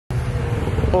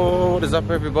Oh, what is up,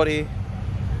 everybody?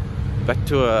 Back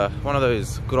to one of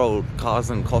those good old cars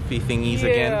and coffee thingies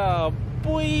again. Yeah,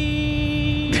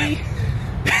 boy.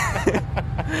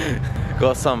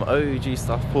 Got some OG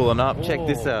stuff pulling up. Check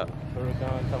this out.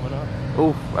 Hurricane coming up.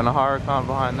 Oof, and a hurricane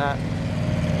behind that.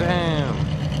 Damn.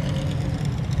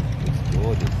 It's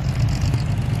gorgeous.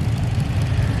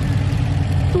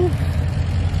 Oof.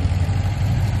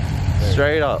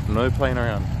 Straight up, no playing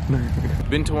around.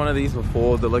 Been to one of these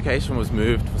before. The location was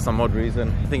moved for some odd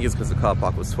reason. I think it's because the car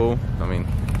park was full. I mean,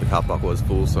 the car park was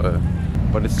full, so.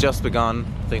 But it's just begun.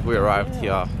 I think we arrived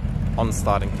here on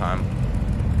starting time,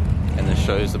 and the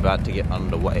show's about to get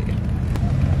underway.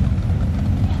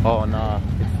 Oh nah,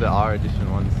 it's the R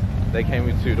edition ones. They came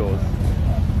with 2 doors.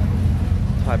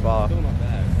 Type R. Still not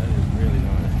bad. That is really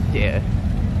nice. Yeah.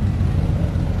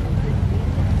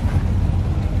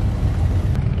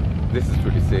 This is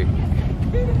pretty sick.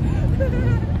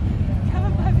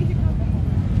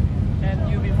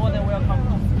 And you'll be more than welcome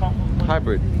to come.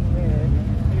 Hybrid.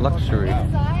 Luxury.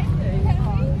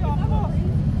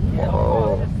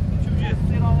 Whoa.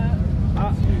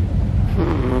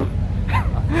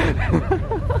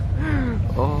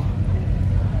 Oh.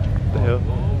 The hell?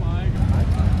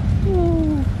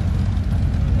 Ooh.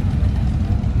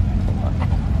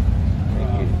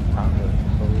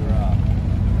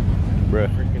 Bruh.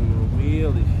 Freaking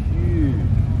wheel is huge.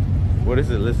 What is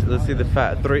it? Let's see the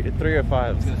fat. 3 or 5.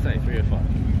 I was gonna say 3 or 5.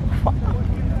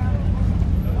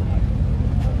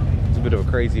 It's a bit of a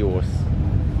crazy horse.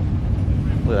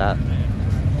 Look at that.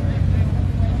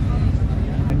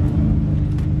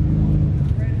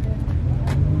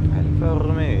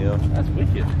 That's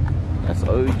wicked. That's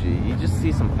OG. You just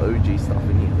see some OG stuff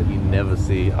in here that you never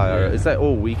see IRL. Yeah. Is that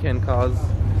all weekend cars?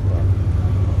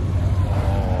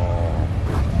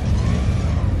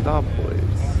 Oh,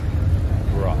 boys.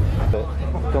 Right.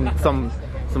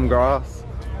 Some grass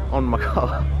on my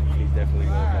car. He's definitely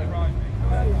gonna take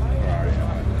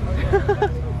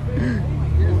that.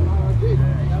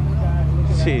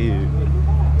 Gee,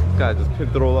 this guy just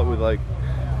picked it all up with like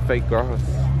fake grass,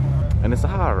 and it's a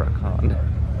hurricane.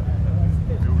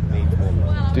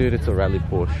 Dude, it's a rally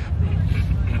Porsche.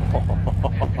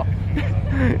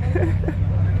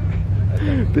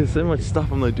 There's so much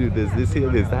stuff. I'm like, dude, there's this here,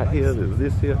 there's that here, there's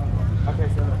this here.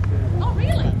 Oh,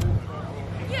 really?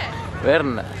 Yeah. Very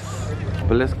nice.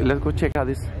 But let's go check out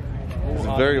this. It's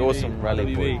a very awesome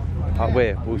rally Porsche.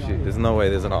 Where? Bullshit. There's no way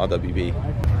there's an RWB.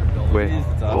 Where?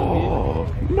 Oh,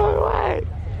 no way!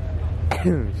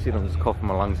 Shit, I'm just coughing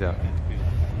my lungs out.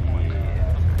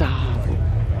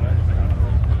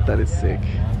 That is sick.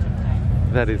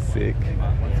 That is sick.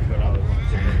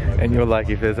 And you're like,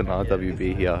 if there's an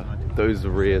RWB here, those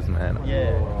rears, man.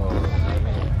 Yeah.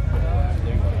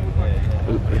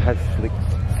 It has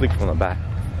slicks on the back.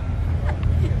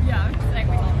 Yeah, I'm just saying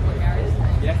we don't look garage.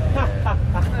 Yeah.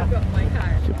 I've got my car.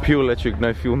 Pure electric,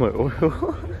 no fuel, no oil.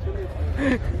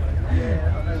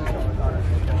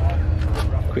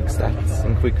 Quick stats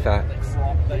and quick facts.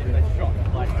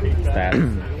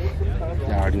 Stats. I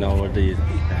already know what these.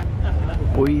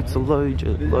 Boy, it's a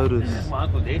Lotus.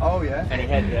 Oh yeah. And he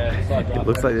had It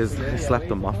looks like he slapped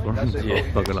a muffler on top. Yeah.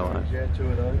 Not gonna lie.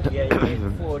 Yeah,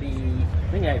 40. I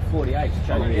think I had 48.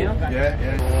 Yeah.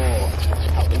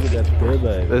 Oh, look at that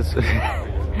turbo. It's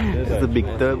a big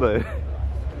turbo.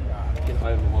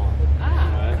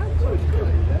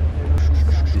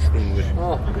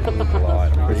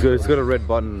 It's got a red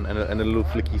button and a little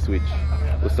flicky switch.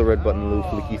 What's the red button and little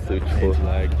flicky switch for?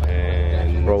 Anti-lag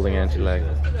and Rolling anti-lag.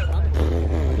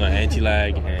 No,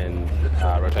 anti-lag and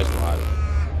rotational idle.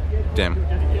 Damn,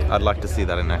 I'd like to see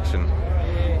that in action.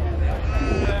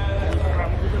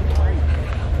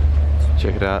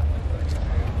 Check it out.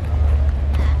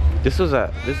 This has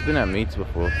been at meets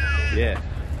before. Yeah.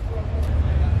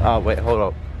 Ah, wait, hold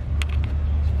up.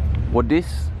 What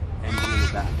this? Engine in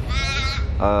the back.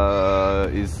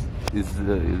 Is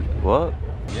what?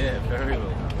 Yeah, very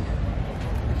well.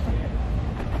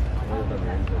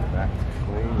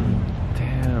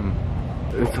 Damn,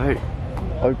 it's like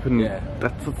open. Yeah.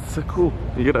 That's so cool.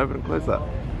 You gotta open and close that.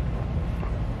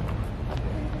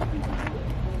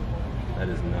 That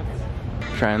is nuts.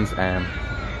 Trans Am.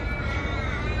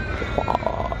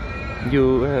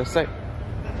 You say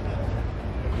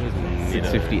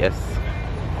 650S.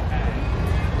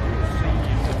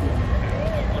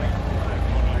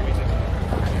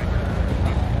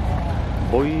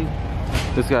 Boy,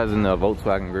 this guy's in the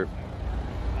Volkswagen group.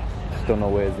 Just don't know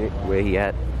where he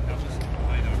at.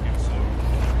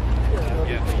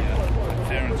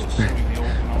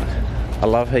 I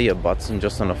love how your butt's in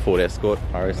just on a Ford Escort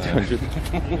RS200.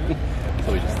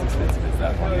 So we just expensive as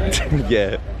that one, right?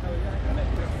 Yeah.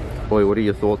 Boy, what are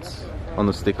your thoughts on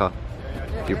the sticker?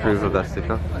 Do you approve of that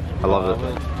sticker? I love it.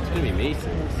 Well, it's gonna be me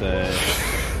soon, so.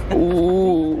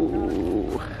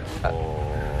 Ooh.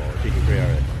 GT3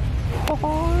 RS.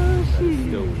 Oh, shit.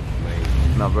 Still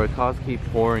amazing. No, bro, cars keep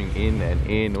pouring in and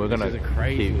in. We're gonna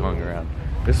keep going around.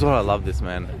 This is what I love, this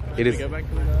man. It is. Go back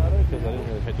to the Gallardo because I didn't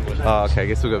really pay too much. Oh, okay. I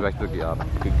guess we'll go back to the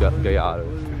Gallardo.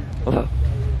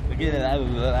 Look at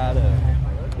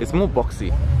that. It's more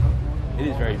boxy. It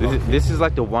is very. This is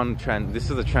like the one This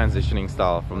is the transitioning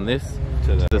style from this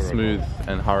to the smooth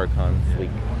and Huracan sleek.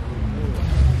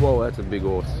 Whoa, that's a big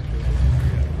horse.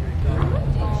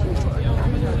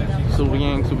 Super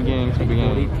gang, super gang, super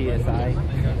gang. PSI.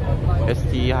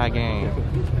 STI gang.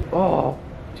 Oh,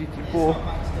 GT4.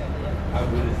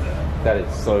 That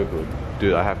is so good.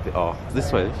 Dude, I have to. Oh,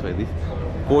 this way. This.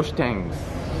 Porsche tanks.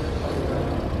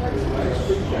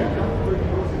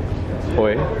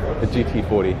 Boy, a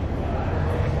GT40.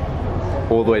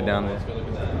 All the way down there.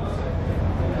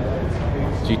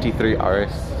 GT3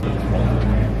 RS.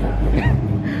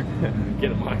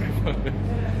 Get a microphone.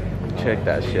 Check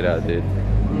that shit out, dude.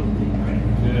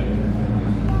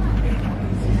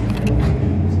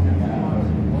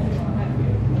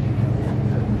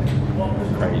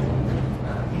 Crazy.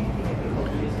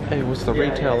 Hey, what's the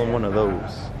retail on one of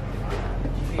those?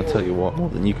 I'll tell you what, more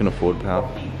than you can afford, pal.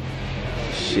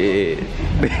 Shit.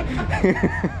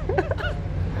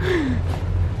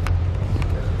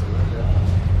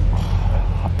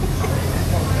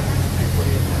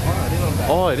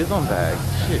 Oh, it is on bag.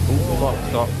 Shit. Ooh,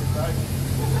 stop.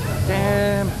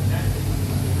 Damn.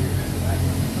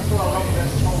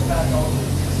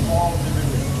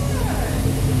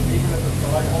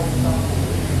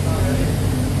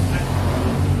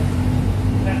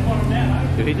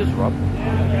 Did he just rob?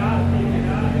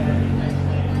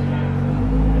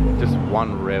 Just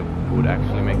one rev would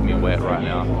actually make me wet right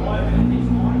now.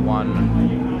 One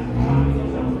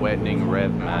wetting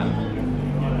rev, man.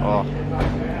 Oh.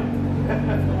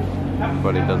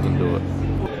 But he doesn't do it.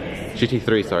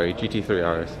 GT3, sorry, GT3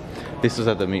 RS. This was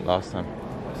at the meet last time.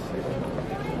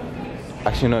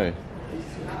 Actually, no.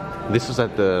 This was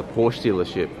at the Porsche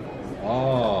dealership.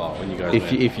 Oh, when you guys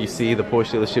if you see the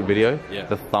Porsche dealership video, yeah.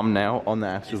 The thumbnail on the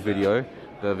actual video,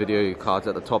 the video card's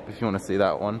at the top if you want to see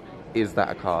that one, is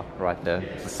that car right there.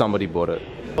 Somebody bought it.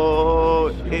 Oh,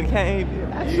 it came. It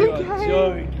actually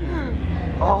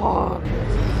came. Oh.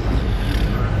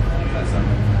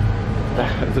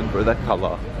 Bro, that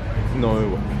color.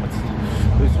 No.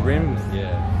 Those rims.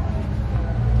 Yeah.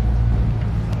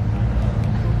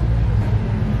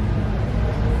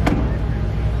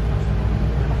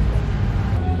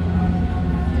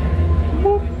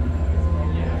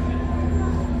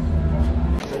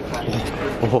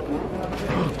 Oh.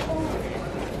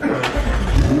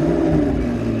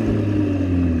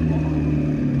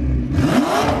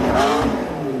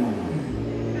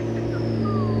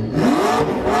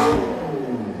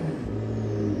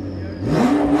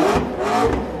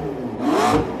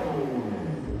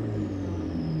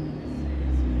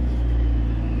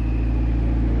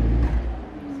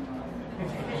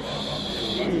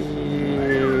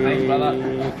 Thanks, brother.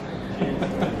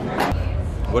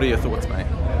 What are your thoughts, mate?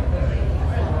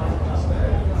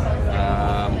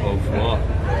 Of what?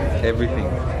 Everything.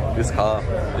 This car.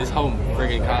 This whole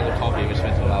friggin' car, the top image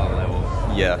went to another level.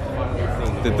 Yeah.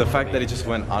 The fact that it just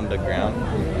went underground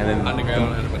and then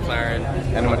Underground and a McLaren.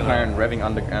 and a McLaren revving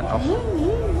underground. Oh.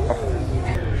 Oh.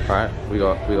 Alright, we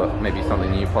got maybe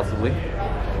something new possibly.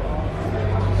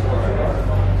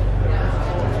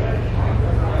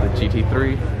 The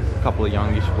GT3, a couple of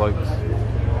youngish blokes.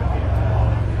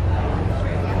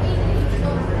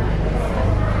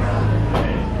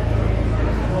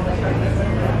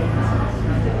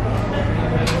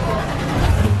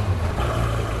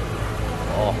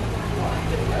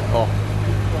 Oh.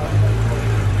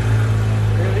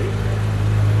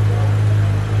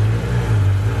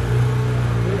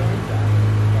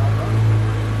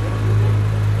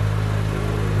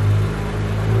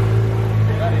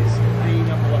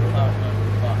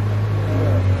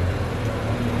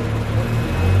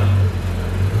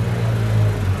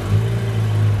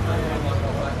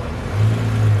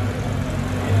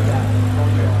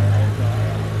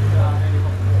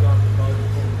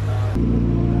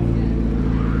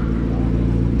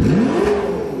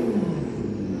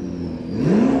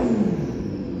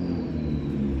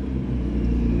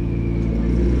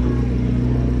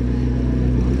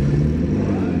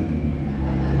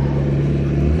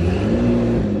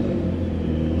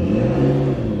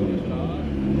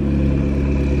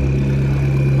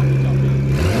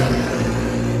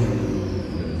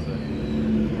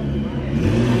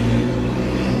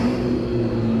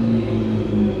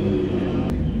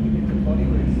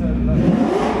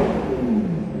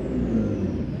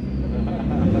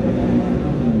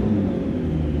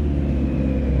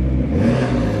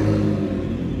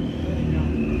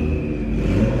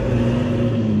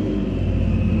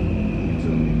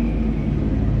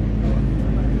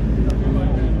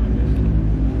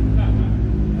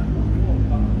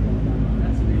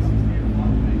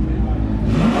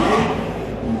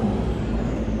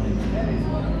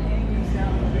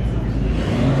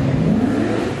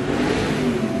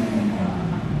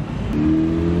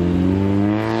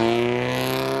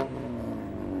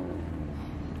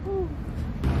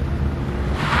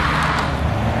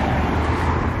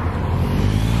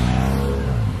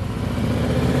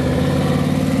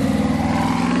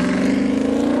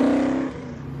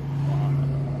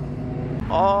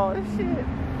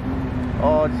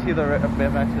 see the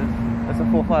bet matches. That's a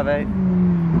 458.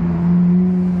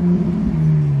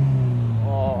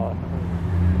 Oh.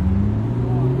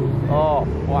 Oh,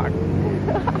 fuck.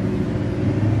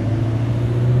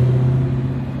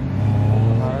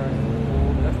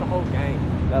 That's the whole gang.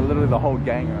 That's literally the whole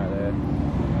gang right there.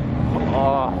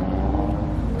 Oh.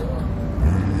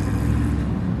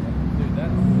 Dude,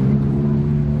 that's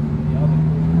the other.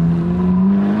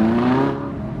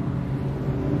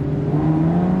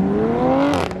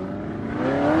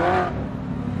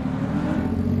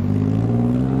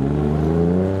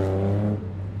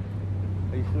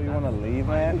 Are you sure you want to leave,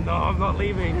 man? No, I'm not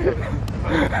leaving. Super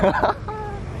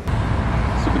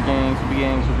gang, super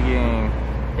gang, super gang.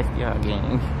 SDR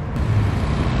gang.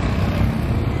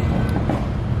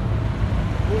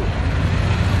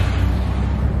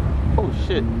 Oh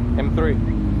shit, M3,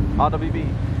 RWB.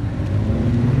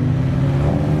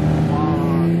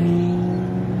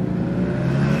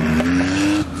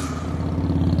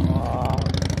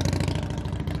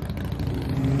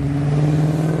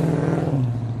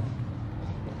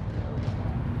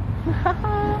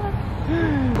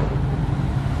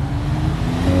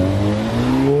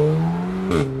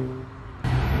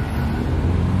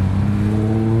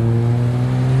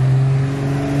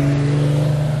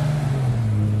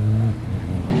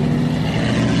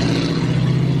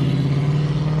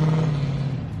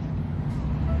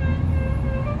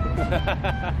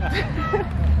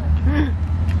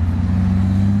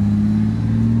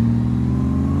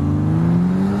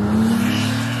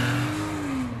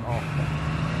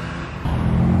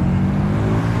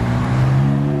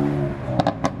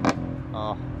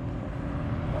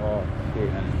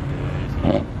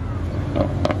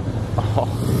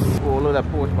 Oh, look at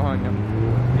that Porsche behind you.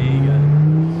 There you go.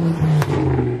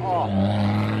 Oh,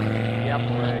 yep,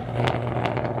 boy.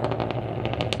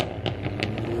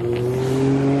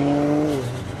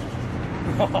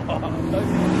 You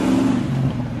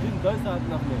didn't go hard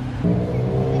enough, man.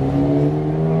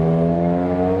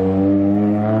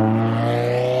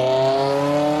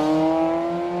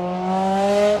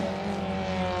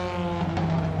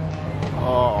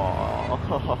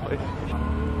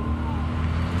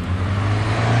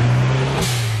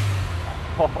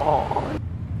 Oh.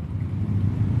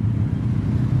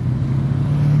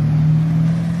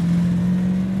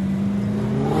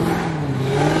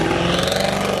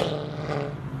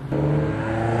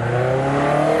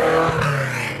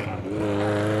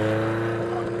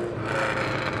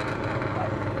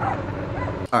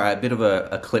 Alright, a bit of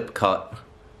a clip cut.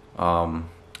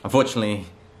 Unfortunately,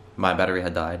 my battery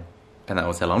had died, and that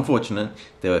was hella unfortunate.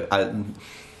 I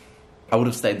would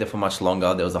have stayed there for much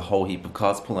longer. There was a whole heap of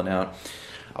cars pulling out.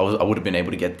 I would have been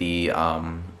able to get the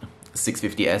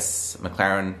 650S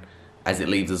McLaren as it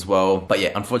leaves as well. But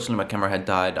yeah, unfortunately my camera had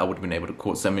died. I would have been able to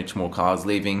caught so much more cars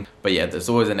leaving. But yeah, there's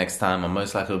always a next time. I'm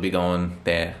most likely will be going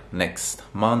there next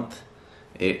month.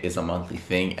 It is a monthly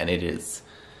thing, and it is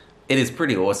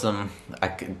pretty awesome. I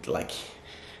could, like,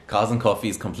 cars and coffee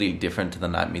is completely different to the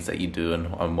night meets that you do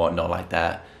and whatnot like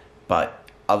that. But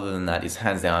other than that, it's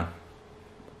hands down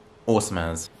awesome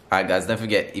as. Alright guys, don't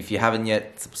forget, if you haven't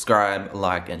yet, subscribe,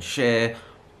 like and share.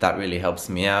 That really helps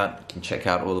me out. You can check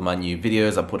out all of my new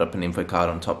videos. I put up an info card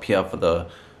on top here for the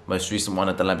most recent one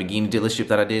at the Lamborghini dealership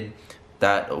that I did.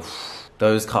 That,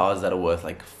 those cars that are worth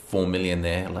like 4 million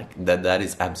there, like that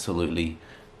is absolutely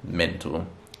mental.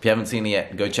 If you haven't seen it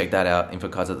yet, go check that out. Info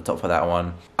card's at the top for that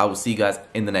one. I will see you guys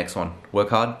in the next one.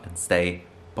 Work hard and stay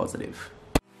positive.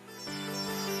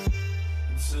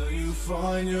 Till you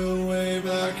find your way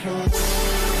back home.